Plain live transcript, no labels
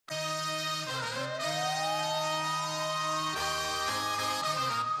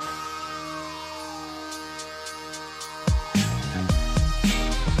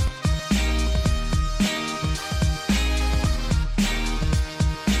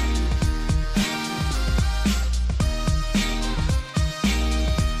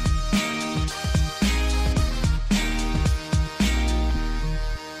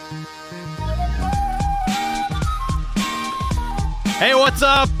Hey, what's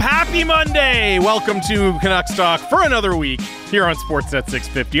up? Happy Monday! Welcome to Canucks Talk for another week here on Sportsnet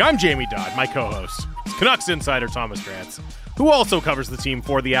 650. I'm Jamie Dodd. My co-host is Canucks insider Thomas Drance, who also covers the team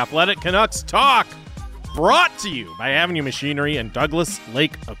for The Athletic. Canucks Talk, brought to you by Avenue Machinery and Douglas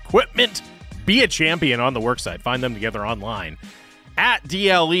Lake Equipment. Be a champion on the worksite. Find them together online at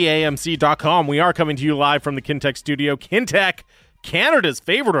dleamc.com. We are coming to you live from the Kintec studio. Kintec, Canada's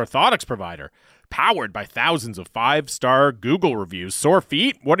favorite orthotics provider, powered by thousands of 5-star Google reviews. Sore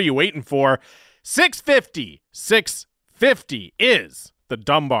feet? What are you waiting for? 650 is the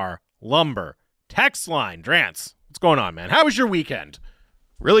Dunbar Lumber text line. Drance, what's going on, man? How was your weekend?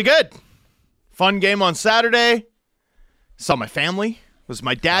 Really good. Fun game on Saturday. Saw my family. It was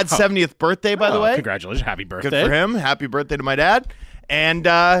my dad's 70th birthday, by the way. Congratulations. Happy birthday. Good for him. Happy birthday to my dad. And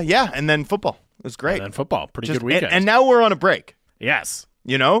and then football. It was great. And then football. Pretty good weekend. And now we're on a break. Yes.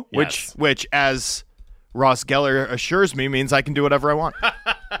 You know, Yes. which as Ross Geller assures me means I can do whatever I want.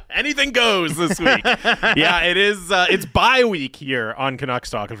 Anything goes this week. Yeah, it is. It's bye week here on Canucks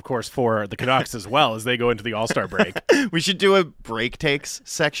Talk, of course, for the Canucks as well as they go into the All-Star break. We should do a break takes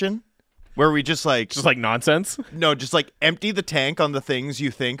section where we just like nonsense. No, just like empty the tank on the things you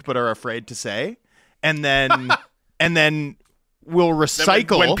think but are afraid to say, and then we'll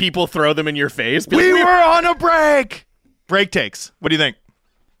recycle when people throw them in your face. We were on a break. Break takes. What do you think?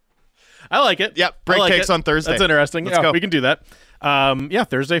 I like it. Yep. Break takes on Thursday. That's interesting. Let's go. We can do that.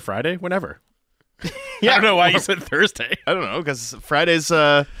 Thursday, Friday, whenever. Yeah. I don't know why you said Thursday. I don't know, because Fridays,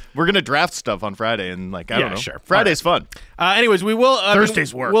 we're going to draft stuff on Friday, and I don't know. Sure. Friday's fun. Anyways, we will.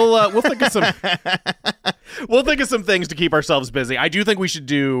 Thursday's work. We'll think of some. We'll think of some things to keep ourselves busy. I do think we should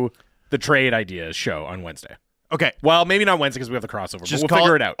do the trade ideas show on Wednesday. Okay. Well, maybe not Wednesday because we have the crossover. Just but we'll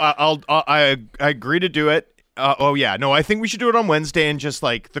figure it out. I agree to do it. No, I think we should do it on Wednesday, and just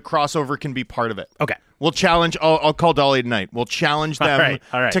like the crossover can be part of it. Okay. We'll challenge. I'll call Dolly tonight. We'll challenge them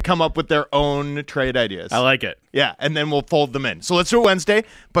All right. to come up with their own trade ideas. I like it. Yeah, and then we'll fold them in. So let's do it Wednesday,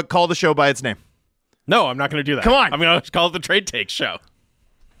 but call the show by its name. No, I'm not going to do that. Come on. I'm going to call it the Trade Takes Show.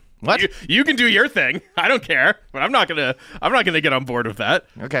 What? You can do your thing. I don't care, but I'm not gonna get on board with that.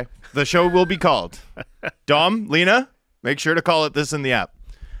 Okay. The show will be called. Dom, Lena, make sure to call it this in the app.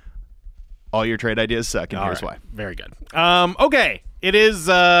 All your trade ideas suck, and here's why. Very good. Okay. It is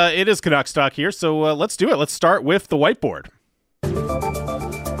Canucks Talk here, so let's do it. Let's start with the whiteboard.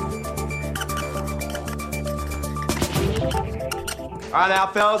 All right, now,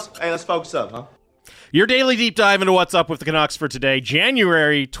 fellas. Hey, let's focus up, huh? Your daily deep dive into what's up with the Canucks for today,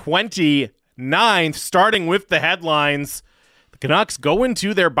 January 29th, starting with the headlines. The Canucks go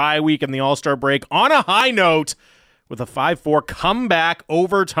into their bye week and the All-Star break on a high note with a 5-4 comeback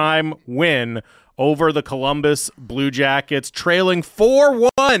overtime win over the Columbus Blue Jackets, trailing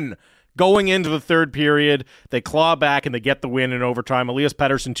 4-1 going into the third period. They claw back and they get the win in overtime. Elias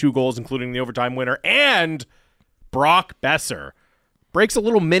Pettersson, 2 goals, including the overtime winner, and Brock Besser breaks a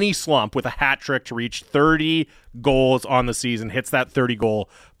little mini slump with a hat trick to reach 30 goals on the season, hits that 30-goal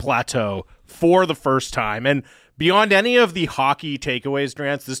plateau for the first time. And beyond any of the hockey takeaways,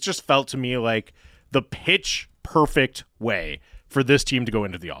 Drance, this just felt to me like the pitch-perfect way for this team to go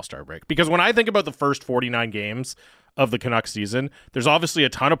into the All-Star break. Because when I think about the first 49 games of the Canucks season, there's obviously a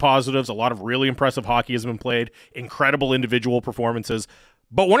ton of positives. A lot of really impressive hockey has been played, incredible individual performances.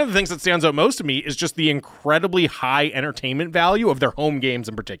 But one of the things that stands out most to me is just the incredibly high entertainment value of their home games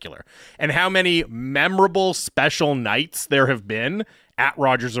in particular, and how many memorable special nights there have been at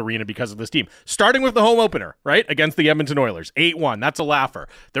Rogers Arena because of this team. Starting with the home opener, right, against the Edmonton Oilers, 8-1. That's a laugher.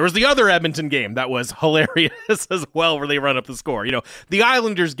 There was the other Edmonton game that was hilarious as well, where they run up the score. You know, the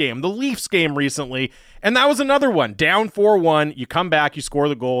Islanders game, the Leafs game recently, and that was another one. Down 4-1, you come back, you score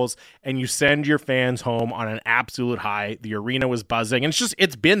the goals, and you send your fans home on an absolute high. The arena was buzzing, and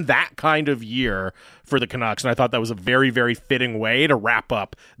it's been that kind of year for the Canucks, and I thought that was a very, very fitting way to wrap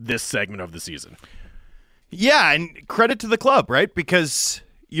up this segment of the season. Yeah, and credit to the club, right? Because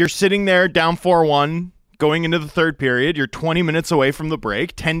you're sitting there down 4-1 going into the third period. You're 20 minutes away from the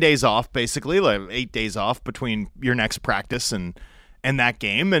break, 10 days off, basically, like 8 days off between your next practice and that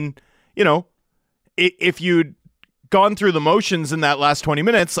game. And, you know, if you'd gone through the motions in that last 20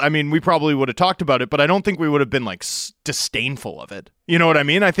 minutes, I mean, we probably would have talked about it, but I don't think we would have been, like, disdainful of it. You know what I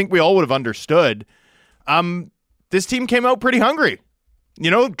mean? I think we all would have understood. This team came out pretty hungry. You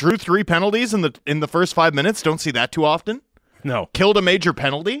know, drew 3 penalties in the first 5 minutes. Don't see that too often. No. Killed a major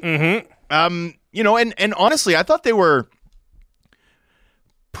penalty. Mm-hmm. You know, and honestly, I thought they were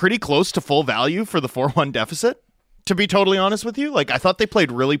pretty close to full value for the 4-1 deficit, to be totally honest with you. Like, I thought they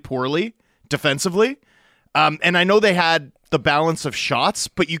played really poorly defensively. And I know they had the balance of shots,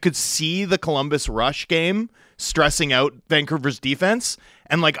 but you could see the Columbus Rush game stressing out Vancouver's defense.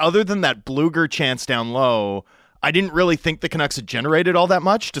 And like, other than that Bluger chance down low, I didn't really think the Canucks had generated all that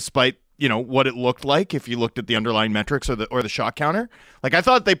much, despite, you know, what it looked like if you looked at the underlying metrics or the shot counter. Like, I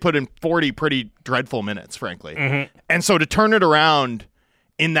thought they put in 40 pretty dreadful minutes, frankly. Mm-hmm. And so to turn it around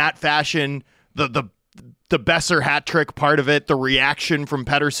in that fashion, the Besser hat trick part of it, the reaction from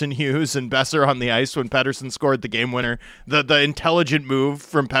Pettersson, Hughes, and Besser on the ice when Pettersson scored the game winner, the intelligent move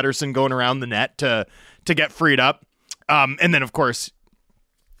from Pettersson going around the net to get freed up. And then, of course,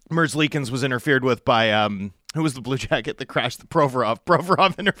 Merzlikins was interfered with by, who was the Blue Jacket that crashed the Provorov?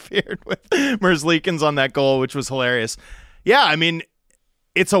 Provorov interfered with Merzlikins on that goal, which was hilarious. Yeah, I mean,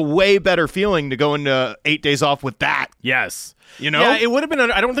 it's a way better feeling to go into 8 days off with that. Yes. You know? Yeah, it would have been,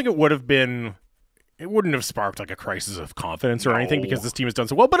 I don't think it would have been, it wouldn't have sparked like a crisis of confidence or anything because this team has done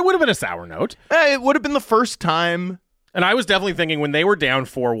so well, but it would have been a sour note. It would have been the first time. And I was definitely thinking when they were down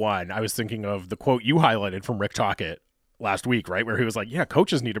 4-1, I was thinking of the quote you highlighted from Rick Tocchet last week, right? Where he was like, yeah,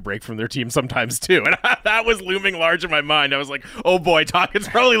 coaches need a break from their team sometimes too. And that was looming large in my mind. I was like, oh boy, Tocchet's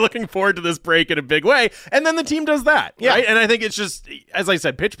probably looking forward to this break in a big way. And then the team does that, right? And I think it's just, as I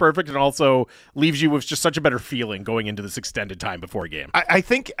said, pitch perfect, and also leaves you with just such a better feeling going into this extended time before a game. I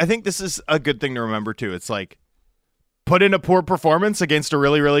think this is a good thing to remember too. It's like, put in a poor performance against a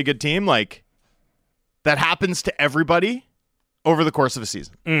really, really good team. Like, that happens to everybody over the course of a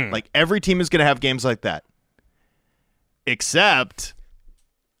season. Like, every team is going to have games like that. Except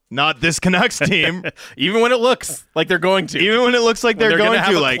not this Canucks team. Even when it looks like they're going to. Even when it looks like they're going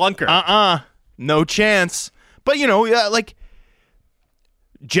to. Like, clunker. No chance. But, you know, like,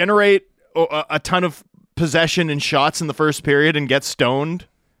 generate a ton of possession and shots in the first period and get stoned,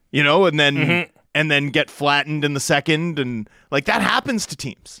 you know, and then get flattened in the second. And, like, that happens to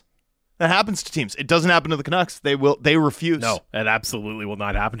teams. That happens to teams. It doesn't happen to the Canucks. They refuse. No, it absolutely will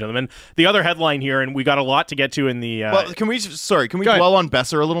not happen to them. And the other headline here, and we got a lot to get to in the. Well, can we dwell on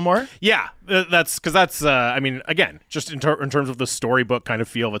Besser a little more? Yeah, that's because that's. I mean, again, just in terms of the storybook kind of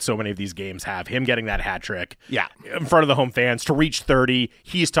feel that so many of these games have, him getting that hat trick, in front of the home fans to reach 30.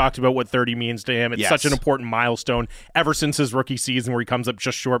 He's talked about what 30 means to him. It's such an important milestone ever since his rookie season, where he comes up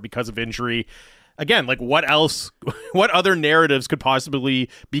just short because of injury. Again, like, what else, what other narratives could possibly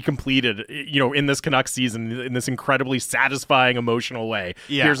be completed, you know, in this Canucks season in this incredibly satisfying, emotional way?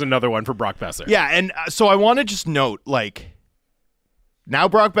 Yeah. Here's another one for Brock Besser. Yeah, and so I want to just note, like, now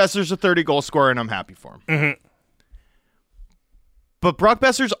Brock Besser's a 30-goal scorer, and I'm happy for him. Mm-hmm. But Brock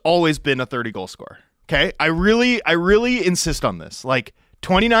Besser's always been a 30-goal scorer, okay? I really insist on this. Like,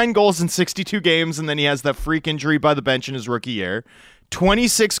 29 goals in 62 games, and then he has that freak injury by the bench in his rookie year.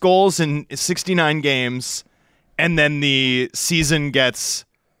 26 goals in 69 games, and then the season gets,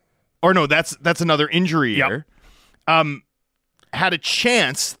 or no, that's another injury year. Had a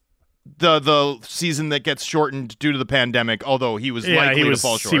chance the season that gets shortened due to the pandemic, although he was likely to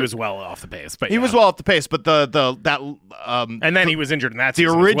fall short. He was well off the pace, but he was well off the pace. But and then he was injured in that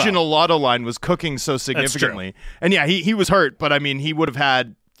season. The original Lotto line was cooking so significantly, and he was hurt. But I mean, he would have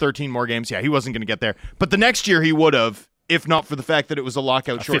had 13 more games. Yeah, he wasn't going to get there. But the next year he would have, if not for the fact that it was a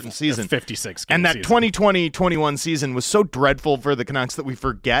lockout-shortened season. 56 And that season. 2020-21 season was so dreadful for the Canucks that we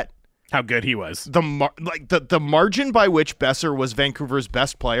forget how good he was. The margin by which Besser was Vancouver's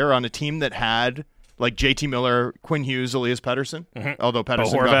best player on a team that had, like, JT Miller, Quinn Hughes, Elias Pettersson, although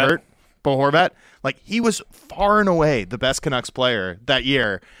Pettersson got hurt. Bo Horvat. Like, he was far and away the best Canucks player that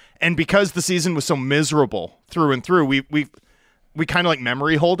year. And because the season was so miserable through and through, we kind of like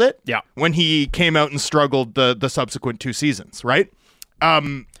memory hold it. Yeah. When he came out and struggled the subsequent 2 seasons, right?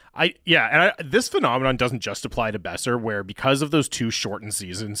 This phenomenon doesn't just apply to Besser, where because of those 2 shortened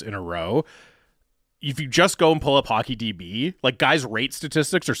seasons in a row, if you just go and pull up Hockey DB, like, guys' rate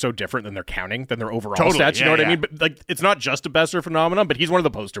statistics are so different than their overall stats. You know what I mean? But, like, it's not just a Besser phenomenon, but he's one of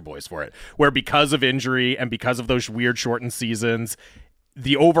the poster boys for it, where because of injury and because of those weird shortened seasons,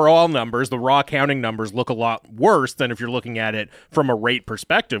 the overall numbers, the raw counting numbers, look a lot worse than if you're looking at it from a rate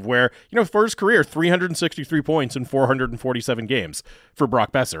perspective, where, you know, for his career, 363 points in 447 games for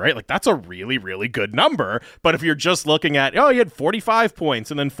Brock Besser, right? Like, that's a really, really good number. But if you're just looking at, he had 45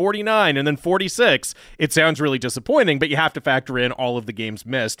 points and then 49 and then 46, it sounds really disappointing, but you have to factor in all of the games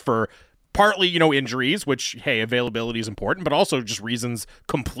missed for partly, you know, injuries, which, hey, availability is important, but also just reasons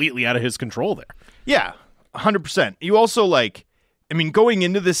completely out of his control there. Yeah, 100%. You also, like, I mean, going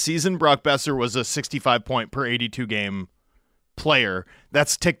into this season, Brock Besser was a 65-point per 82-game player.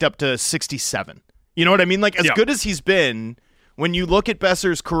 That's ticked up to 67. You know what I mean? Like, as good as he's been, when you look at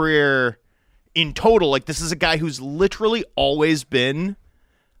Besser's career in total, like, this is a guy who's literally always been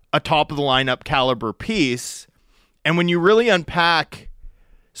a top-of-the-lineup caliber piece. And when you really unpack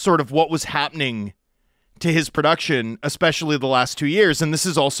sort of what was happening to his production, especially the last 2 years, and this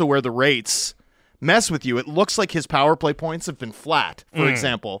is also where the rates mess with you, it looks like his power play points have been flat, for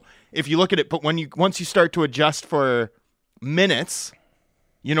example. If you look at it, but once you start to adjust for minutes,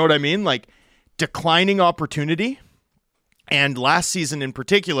 you know what I mean? Like declining opportunity, and last season in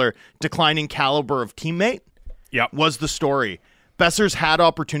particular, declining caliber of teammate was the story. Besser's had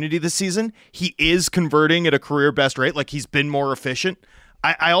opportunity this season. He is converting at a career best rate. Like he's been more efficient.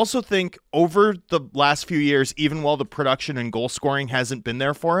 I also think over the last few years, even while the production and goal scoring hasn't been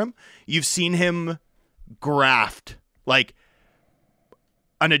there for him, you've seen him graft like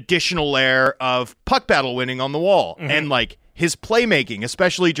an additional layer of puck battle winning on the wall. And like his playmaking,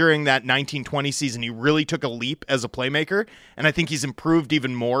 especially during that 1920 season, he really took a leap as a playmaker. And I think he's improved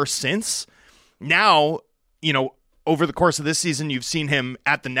even more since. Now, you know, over the course of this season, you've seen him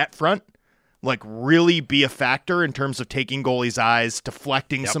at the net front, like really be a factor in terms of taking goalies' eyes,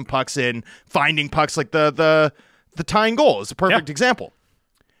 deflecting some pucks in, finding pucks. Like the tying goal is a perfect example.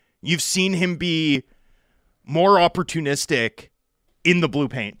 You've seen him be more opportunistic in the blue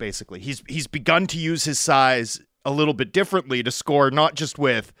paint, basically. He's begun to use his size a little bit differently to score, not just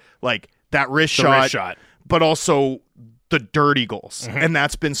with like that wrist shot, but also the dirty goals. And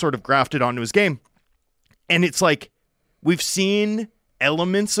that's been sort of grafted onto his game. And it's like we've seen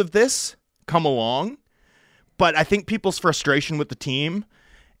elements of this come along, but I think people's frustration with the team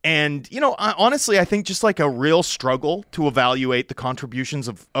and, you know, honestly, I think just like a real struggle to evaluate the contributions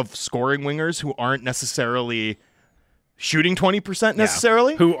of scoring wingers who aren't necessarily shooting 20%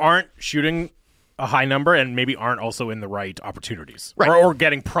 necessarily. Who aren't shooting a high number and maybe aren't also in the right opportunities. Right. Or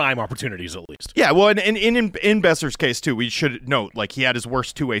getting prime opportunities at least. Yeah, well, and in Besser's case too, we should note, like he had his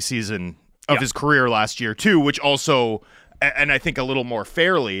worst two-way season of his career last year too, which also, and I think a little more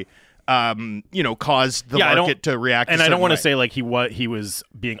fairly, you know, caused the market to react. And I don't want to say like he was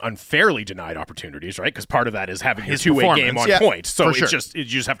being unfairly denied opportunities, right? Because part of that is having his two-way game on point. So it's just you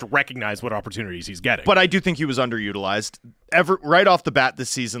just have to recognize what opportunities he's getting. But I do think he was underutilized. Right off the bat this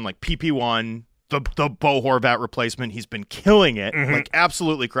season, like PP1, the Bo Horvat replacement, he's been killing it, like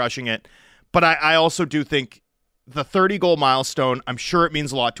absolutely crushing it. But I also do think the 30-goal milestone, I'm sure it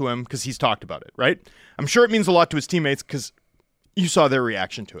means a lot to him because he's talked about it, right? I'm sure it means a lot to his teammates because you saw their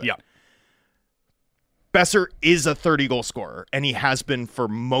reaction to it. Yeah. Besser is a 30-goal scorer, and he has been for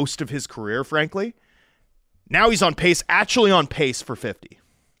most of his career, frankly. Now he's actually on pace for 50,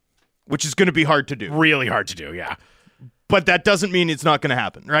 which is going to be hard to do. Really hard to do, yeah. But that doesn't mean it's not going to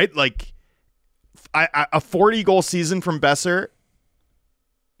happen, right? Like, a 40-goal season from Besser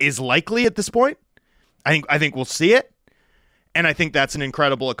is likely at this point. I think we'll see it, and I think that's an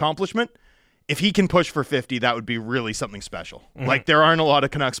incredible accomplishment. If he can push for 50, that would be really something special. Like, there aren't a lot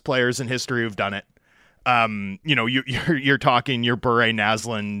of Canucks players in history who've done it. You know, you're talking your Bure,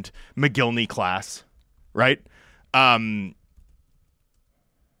 Naslund, McGillney class, right?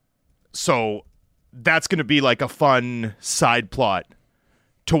 So that's going to be like a fun side plot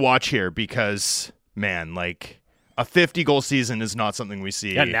to watch here because, man, like a 50-goal season is not something we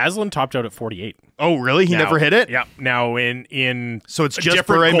see. Yeah, Naslund topped out at 48. Oh, really? He never hit it? Yeah. Now in so it's just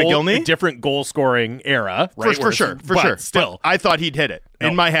Bure McGillney? A different goal scoring era, right? For sure. Still, but I thought he'd hit it. No.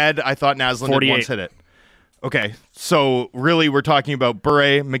 In my head, I thought Naslund had once hit it. Okay, so really we're talking about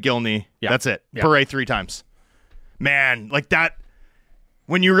Bure, McGillney. Yeah. That's it. Yeah. Bure 3 times. Man, like that,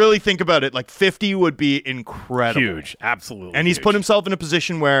 when you really think about it, like 50 would be incredible. Huge, absolutely. And he's put himself in a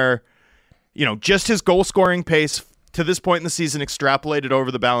position where, you know, just his goal-scoring pace to this point in the season extrapolated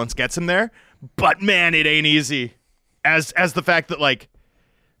over the balance gets him there. But, man, it ain't easy. As the fact that, like,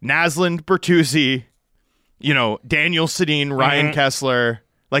 Naslund, Bertuzzi, you know, Daniel Sedin, Ryan Kessler,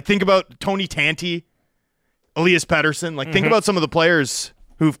 like, think about Tony Tanti, Elias Pettersson. Like, think about some of the players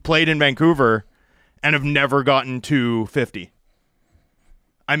who've played in Vancouver and have never gotten to 50.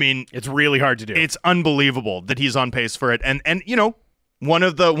 I mean, it's really hard to do. It's unbelievable that he's on pace for it. And you know, one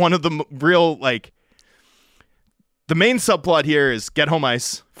of the real, like, the main subplot here is get home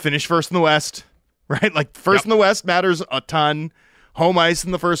ice, finish first in the West, right? Like, first in the West matters a ton. Home ice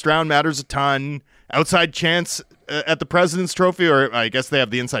in the first round matters a ton. Outside chance at the President's Trophy, or I guess they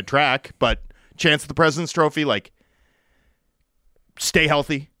have the inside track, but chance at the President's Trophy, like, stay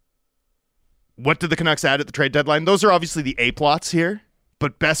healthy. What did the Canucks add at the trade deadline? Those are obviously the A plots here.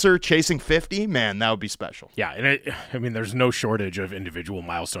 But Besser chasing 50, man, that would be special. Yeah, and there's no shortage of individual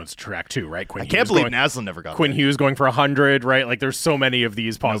milestones to track too, right? I can't believe Naslund never got Quinn there. Hughes going for 100, right? Like there's so many of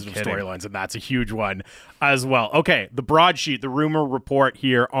these positive storylines, and that's a huge one as well. Okay, the broadsheet, the rumor report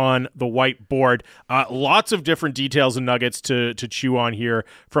here on the whiteboard. Lots of different details and nuggets to chew on here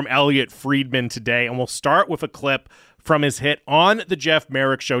from Elliot Friedman today, and we'll start with a clip from his hit on the Jeff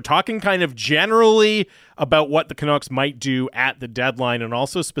Merrick Show, talking kind of generally about what the Canucks might do at the deadline, and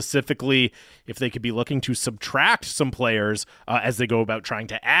also specifically if they could be looking to subtract some players as they go about trying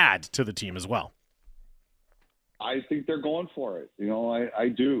to add to the team as well. I think they're going for it. I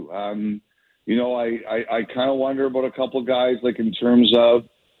do. I kind of wonder about a couple guys, like in terms of,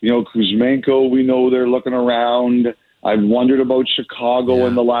 Kuzmenko, we know they're looking around. I've wondered about Chicago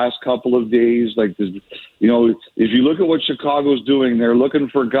in the last couple of days. Like, if you look at what Chicago's doing, they're looking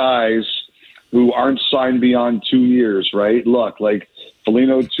for guys who aren't signed beyond 2 years, right? Look, like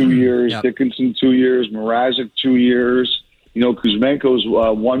Foligno 2 years, Dickinson 2 years, Mrazek 2 years. Kuzmenko's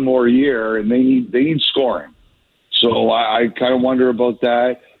 1 more year, and they need scoring. So I kind of wonder about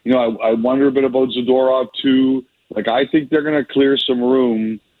that. I wonder a bit about Zadorov too. Like, I think they're going to clear some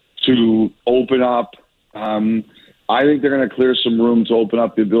room to open up. I think they're going to clear some room to open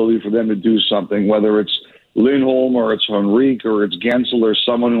up the ability for them to do something, whether it's Lindholm or it's Henrique or it's Gensel or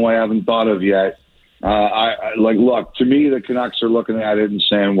someone who I haven't thought of yet. Look, to me, the Canucks are looking at it and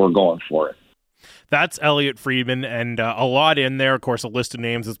saying, we're going for it. That's Elliot Friedman, and a lot in there. Of course, a list of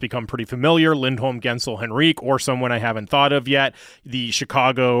names that's become pretty familiar: Lindholm, Gensel, Henrique, or someone I haven't thought of yet. The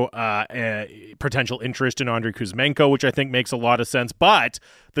Chicago potential interest in Andrei Kuzmenko, which I think makes a lot of sense. But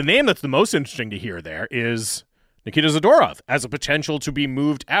the name that's the most interesting to hear there is Nikita Zadorov as a potential to be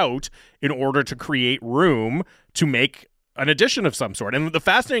moved out in order to create room to make an addition of some sort. And the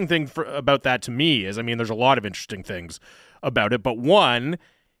fascinating thing about that to me is, there's a lot of interesting things about it, but one,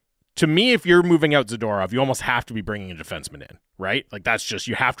 to me, if you're moving out Zadorov, you almost have to be bringing a defenseman in, right? Like, that's just,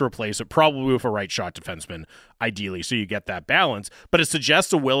 you have to replace it probably with a right shot defenseman, ideally, so you get that balance. But it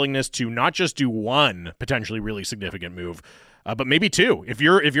suggests a willingness to not just do one potentially really significant move, but maybe two. If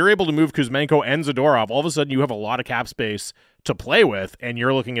you're able to move Kuzmenko and Zadorov, all of a sudden you have a lot of cap space to play with, and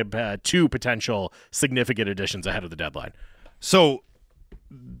you're looking at two potential significant additions ahead of the deadline. So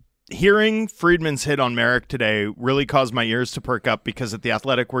hearing Friedman's hit on Merrick today really caused my ears to perk up, because at The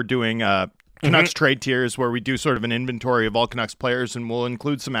Athletic we're doing Canucks trade tiers, where we do sort of an inventory of all Canucks players, and we'll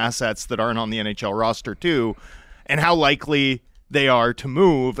include some assets that aren't on the NHL roster too, and how likely they are to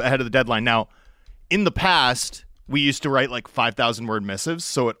move ahead of the deadline. Now, in the past, we used to write like 5,000 word missives,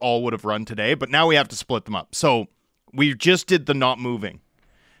 so it all would have run today, but now we have to split them up. So we just did the not moving.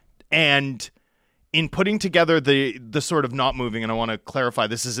 And in putting together the sort of not moving, and I want to clarify,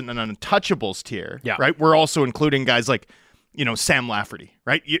 this isn't an untouchables tier, right? We're also including guys like, Sam Lafferty,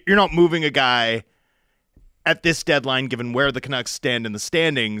 right? You're not moving a guy at this deadline, given where the Canucks stand in the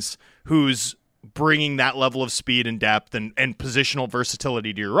standings, who's bringing that level of speed and depth and positional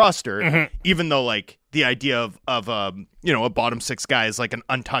versatility to your roster, even though, like, the idea of a bottom six guy is like an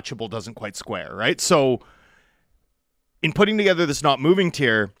untouchable doesn't quite square, right? So in putting together this not moving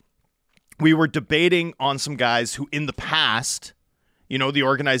tier, we were debating on some guys who in the past, the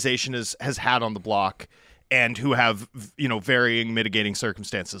organization has had on the block, and who have, varying mitigating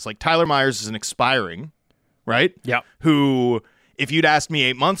circumstances. Like Tyler Myers is an expiring, right? Yeah. Who, if you'd asked me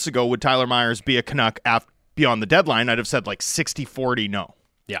 8 months ago, would Tyler Myers be a Canuck beyond the deadline, I'd have said like 60-40 no.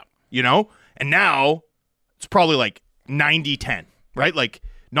 Yeah. And now it's probably like 90-10, right? Like,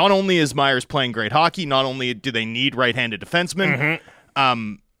 not only is Myers playing great hockey, not only do they need right-handed defensemen,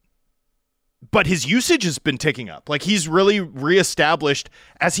 but his usage has been ticking up. Like, he's really reestablished,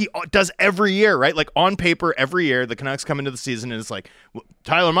 as he does every year, right? Like, on paper, every year, the Canucks come into the season and it's like, well,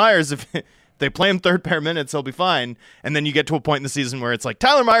 Tyler Myers, if they play him third pair minutes, he'll be fine. And then you get to a point in the season where it's like,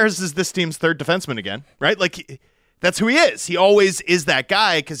 Tyler Myers is this team's third defenseman again, right? Like, that's who he is. He always is that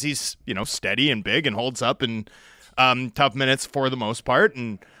guy, because he's, steady and big and holds up in tough minutes for the most part,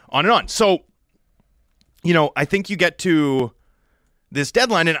 and on and on. So, I think you get to this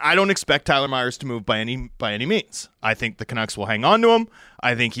deadline, and I don't expect Tyler Myers to move by any means. I think the Canucks will hang on to him.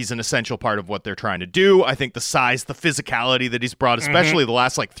 I think he's an essential part of what they're trying to do. I think the size, the physicality that he's brought, especially the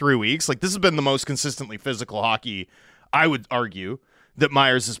last 3 weeks, like, this has been the most consistently physical hockey, I would argue, that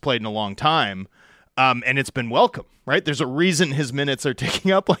Myers has played in a long time. And it's been welcome, right? There's a reason his minutes are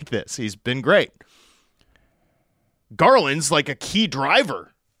ticking up like this. He's been great. Garland's like a key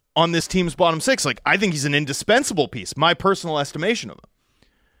driver on this team's bottom six. Like, I think he's an indispensable piece, my personal estimation of him.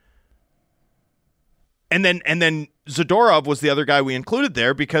 And then Zadorov was the other guy we included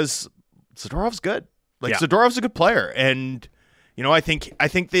there, because Zadorov's good. Like, Zadorov's a good player. And, I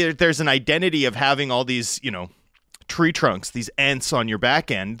think there's an identity of having all these, tree trunks, these ants on your back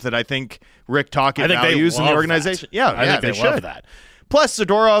end that I think Rick Tocchet values in the organization. That. Yeah, I think they should. love that. Plus,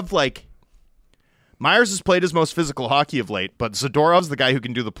 Zadorov, Myers has played his most physical hockey of late, but Zadorov's the guy who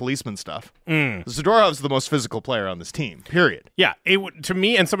can do the policeman stuff. Zadorov's the most physical player on this team, period. Yeah, to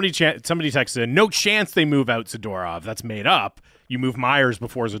me, and somebody texted in, no chance they move out Zadorov. That's made up. You move Myers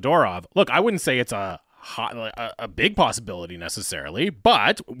before Zadorov. Look, I wouldn't say it's a big possibility necessarily,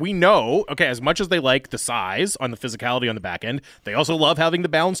 but we know, okay, as much as they like the size on the physicality on the back end, they also love having the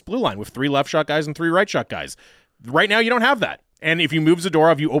balanced blue line with 3 left shot guys and 3 right shot guys. Right now, you don't have that. And if you move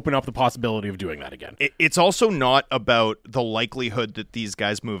Zadorov, you open up the possibility of doing that again. It's also not about the likelihood that these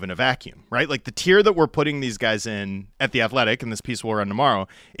guys move in a vacuum, right? Like the tier that we're putting these guys in at The Athletic, and this piece we'll run tomorrow,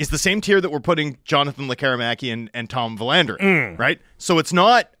 is the same tier that we're putting Jonathan Lekkerimäki and Tom Willander in, right? So it's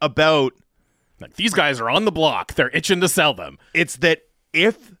not about... Like, these guys are on the block. They're itching to sell them. It's that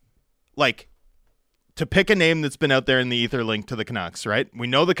if, to pick a name that's been out there in the ether linked to the Canucks, right? We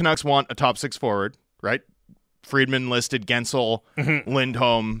know the Canucks want a top 6 forward, right? Friedman listed, Gensel,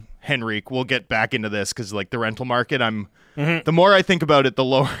 Lindholm, Henrique. We'll get back into this because, the rental market, the more I think about it, the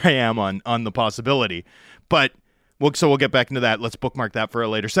lower I am on the possibility. But we'll get back into that. Let's bookmark that for a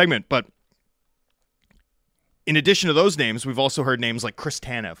later segment. But in addition to those names, we've also heard names like Chris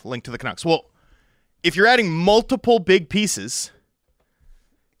Tanev linked to the Canucks. Well, if you're adding multiple big pieces,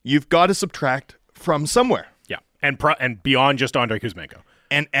 you've got to subtract from somewhere. Yeah, and beyond just Andrei Kuzmenko.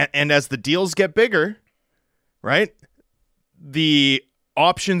 And as the deals get bigger, right, the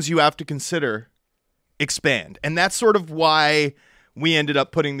options you have to consider expand. And that's sort of why we ended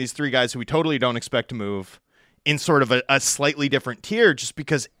up putting these 3 guys who we totally don't expect to move in sort of a slightly different tier, just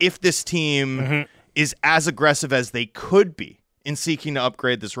because if this team is as aggressive as they could be in seeking to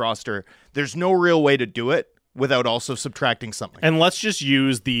upgrade this roster, there's no real way to do it without also subtracting something. And let's just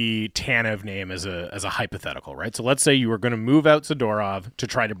use the Tanev name as a hypothetical, right? So let's say you were going to move out Zadorov to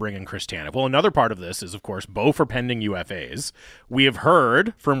try to bring in Chris Tanev. Well, another part of this is, of course, both are pending UFAs. We have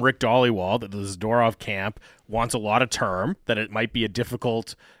heard from Rick Dhaliwal that the Zadorov camp wants a lot of term, that it might be a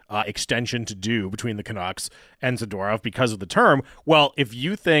difficult extension to do between the Canucks and Zadorov because of the term. Well, if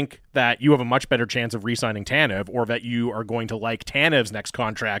you think that you have a much better chance of re-signing Tanev, or that you are going to like Tanev's next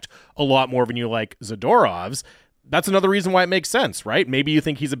contract a lot more than you like Zadorov's, that's another reason why it makes sense, right? Maybe you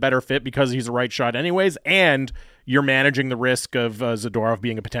think he's a better fit because he's a right shot anyways, and you're managing the risk of Zadorov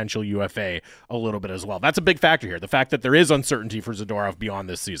being a potential UFA a little bit as well. That's a big factor here, the fact that there is uncertainty for Zadorov beyond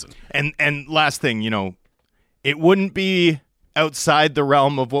this season. And last thing, it wouldn't be outside the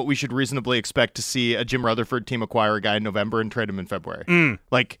realm of what we should reasonably expect to see a Jim Rutherford team acquire a guy in November and trade him in February.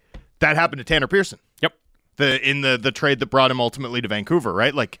 That happened to Tanner Pearson. Yep. In the trade that brought him ultimately to Vancouver,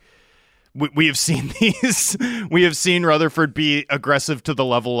 right? We have seen these. We have seen Rutherford be aggressive to the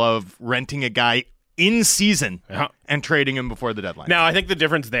level of renting a guy in season and trading him before the deadline. Now, I think the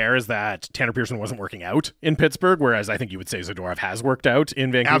difference there is that Tanner Pearson wasn't working out in Pittsburgh, whereas I think you would say Zadorov has worked out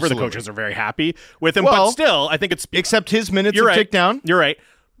in Vancouver. Absolutely. The coaches are very happy with him, Well, but still, I think it's... Except his minutes have ticked down. You're right.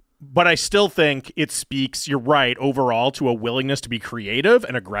 But I still think it speaks, you're right, overall to a willingness to be creative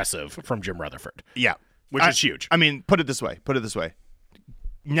and aggressive from Jim Rutherford. Yeah. Which is huge. I mean, put it this way.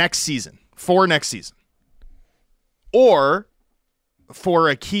 Next season, or for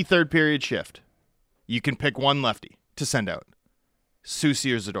a key third period shift, you can pick one lefty to send out.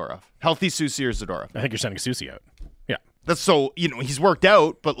 Soucy or Zadorov. Healthy Soucy or Zadorov. I think you're sending Soucy out. Yeah. That's so, he's worked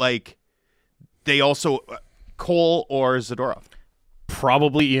out, but they also, Cole or Zadorov.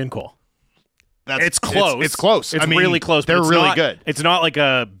 Probably Ian Cole. It's close. It's close. It's really close. They're really good. It's not like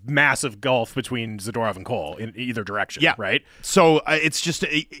a massive gulf between Zadorov and Cole in either direction, right? So it's just,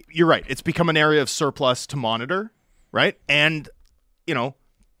 you're right. It's become an area of surplus to monitor, right? And,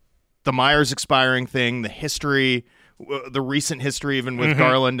 the Myers expiring thing, the history, the recent history even with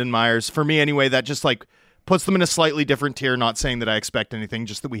Garland and Myers, for me anyway, that just puts them in a slightly different tier, not saying that I expect anything,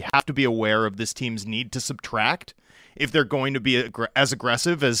 just that we have to be aware of this team's need to subtract if they're going to be as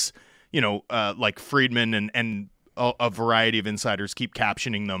aggressive as, like Friedman and a variety of insiders keep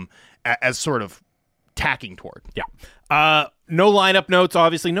captioning them as sort of tacking toward. Yeah. No lineup notes,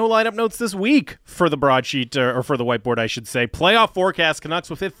 obviously. No lineup notes this week for the broadsheet, or for the whiteboard, I should say. Playoff forecast: Canucks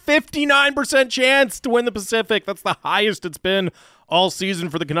with a 59% chance to win the Pacific. That's the highest it's been all season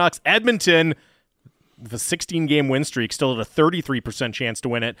for the Canucks. Edmonton, with a 16-game win streak, still at a 33% chance to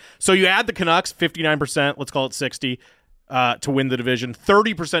win it. So you add the Canucks, 59%, let's call it 60. to win the division,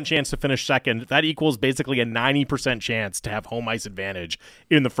 30% chance to finish second. That equals basically a 90% chance to have home ice advantage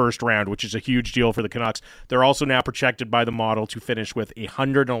in the first round, which is a huge deal for the Canucks. They're also now projected by the model to finish with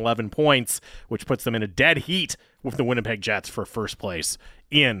 111 points, which puts them in a dead heat with the Winnipeg Jets for first place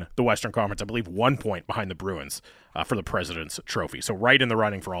in the Western Conference. I believe 1 point behind the Bruins for the President's Trophy. So right in the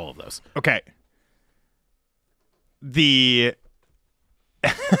running for all of those. Okay. The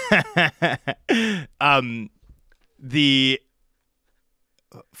the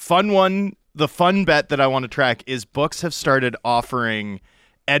fun bet that I want to track is books have started offering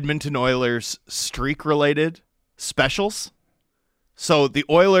Edmonton Oilers streak-related specials. So the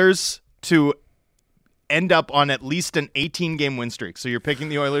Oilers to end up on at least an 18-game win streak. So you're picking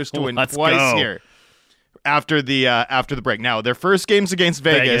the Oilers to win twice here after the break. Now, their first game's against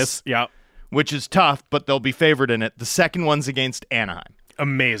Vegas, which is tough, but they'll be favored in it. The second one's against Anaheim.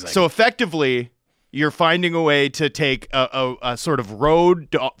 Amazing. So effectively, you're finding a way to take a sort of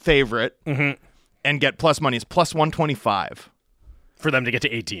road favorite and get plus money. It's plus 125. For them to get to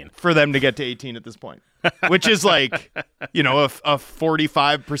 18. For them to get to 18 at this point. Which is like, a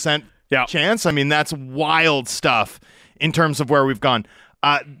 45% chance. I mean, that's wild stuff in terms of where we've gone.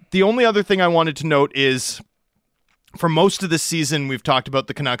 The only other thing I wanted to note is for most of the season, we've talked about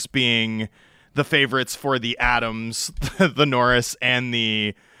the Canucks being the favorites for the Adams, the Norris, and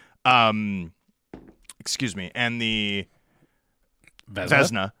the and the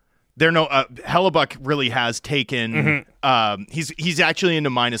Vezina. They're Hellebuck really has taken. He's actually into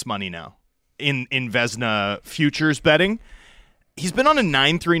minus money now in Vezina futures betting. He's been on a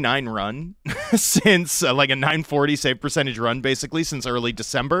 939 run since like a 940 save percentage run basically since early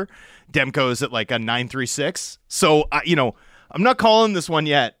December. Demko's at like a 936. So I'm not calling this one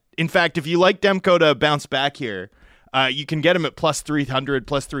yet. In fact, if you like Demko to bounce back here, you can get him at plus 300,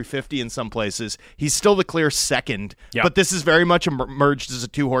 plus 350 in some places. He's still the clear second, but this is very much emerged as a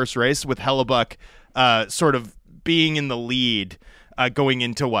two-horse race with Hellebuck sort of being in the lead going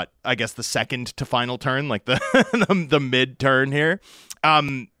into the second to final turn, like the mid turn here.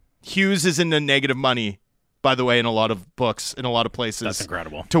 Hughes is into negative money, by the way, in a lot of books, in a lot of places. That's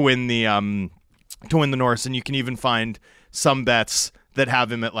incredible. To win the Norris, and you can even find some bets that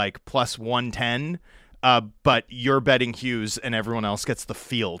have him at like plus 110, but you're betting Hughes and everyone else gets the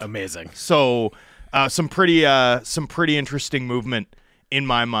field. Amazing. So some pretty interesting movement in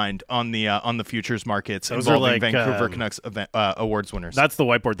my mind on the futures markets. Those involving Vancouver Canucks awards winners. That's the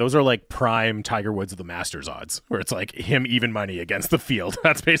whiteboard. Those are like prime Tiger Woods of the Masters odds, where it's like him even money against the field.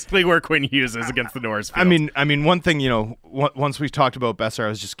 That's basically where Quinn Hughes is against the Norris field. I mean, one thing, once we talked about Besser, I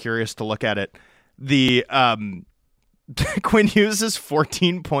was just curious to look at it. The Quinn Hughes is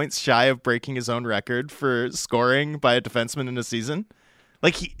 14 points shy of breaking his own record for scoring by a defenseman in a season.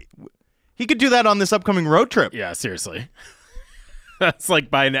 Like he could do that on this upcoming road trip. Yeah, seriously. That's like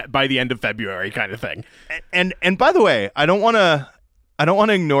by the end of February kind of thing. And by the way, I don't want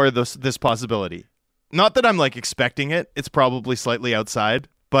to ignore this possibility. Not that I'm like expecting it. It's probably slightly outside,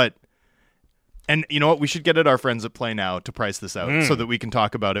 but and you know what? We should get at our friends at Play Now to price this out so that we can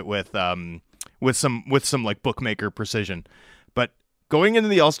talk about it with some like bookmaker precision. But going into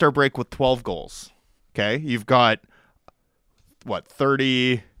the All-Star break with 12 goals, okay? You've got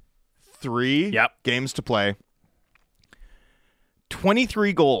 33 games to play.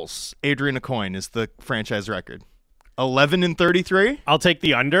 23 goals, Adrian Aucoin is the franchise record. 11-33? I'll take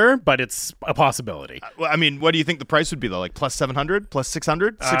the under, but it's a possibility. I mean, what do you think the price would be, though? Like plus 700, plus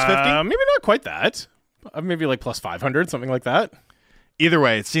 600, 650? Maybe not quite that. Maybe like plus 500, something like that. Either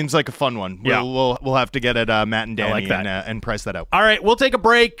way, it seems like a fun one. Yeah. We'll have to get at Matt and Danny like that. and price that out. All right, we'll take a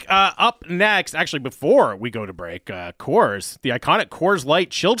break. Up next, actually, before we go to break, Coors, the iconic Coors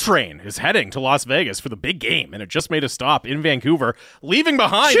Light Chill Train is heading to Las Vegas for the big game, and it just made a stop in Vancouver, leaving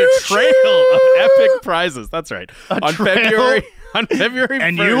behind a trail of epic prizes. That's right. On February 1st.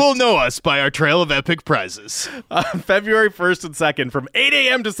 And you will know us by our trail of epic prizes. February 1st and 2nd from 8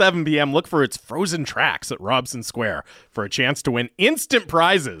 a.m. to 7 p.m. Look for its frozen tracks at Robson Square for a chance to win instant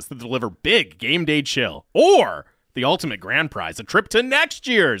prizes that deliver big game day chill. Or the ultimate grand prize, a trip to next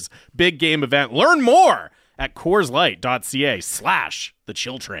year's big game event. Learn more at CoorsLight.ca/the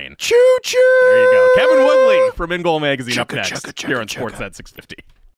Chill Train. Choo-choo! There you go. Kevin Woodley from In Goal Magazine up next here on Sportsnet 650.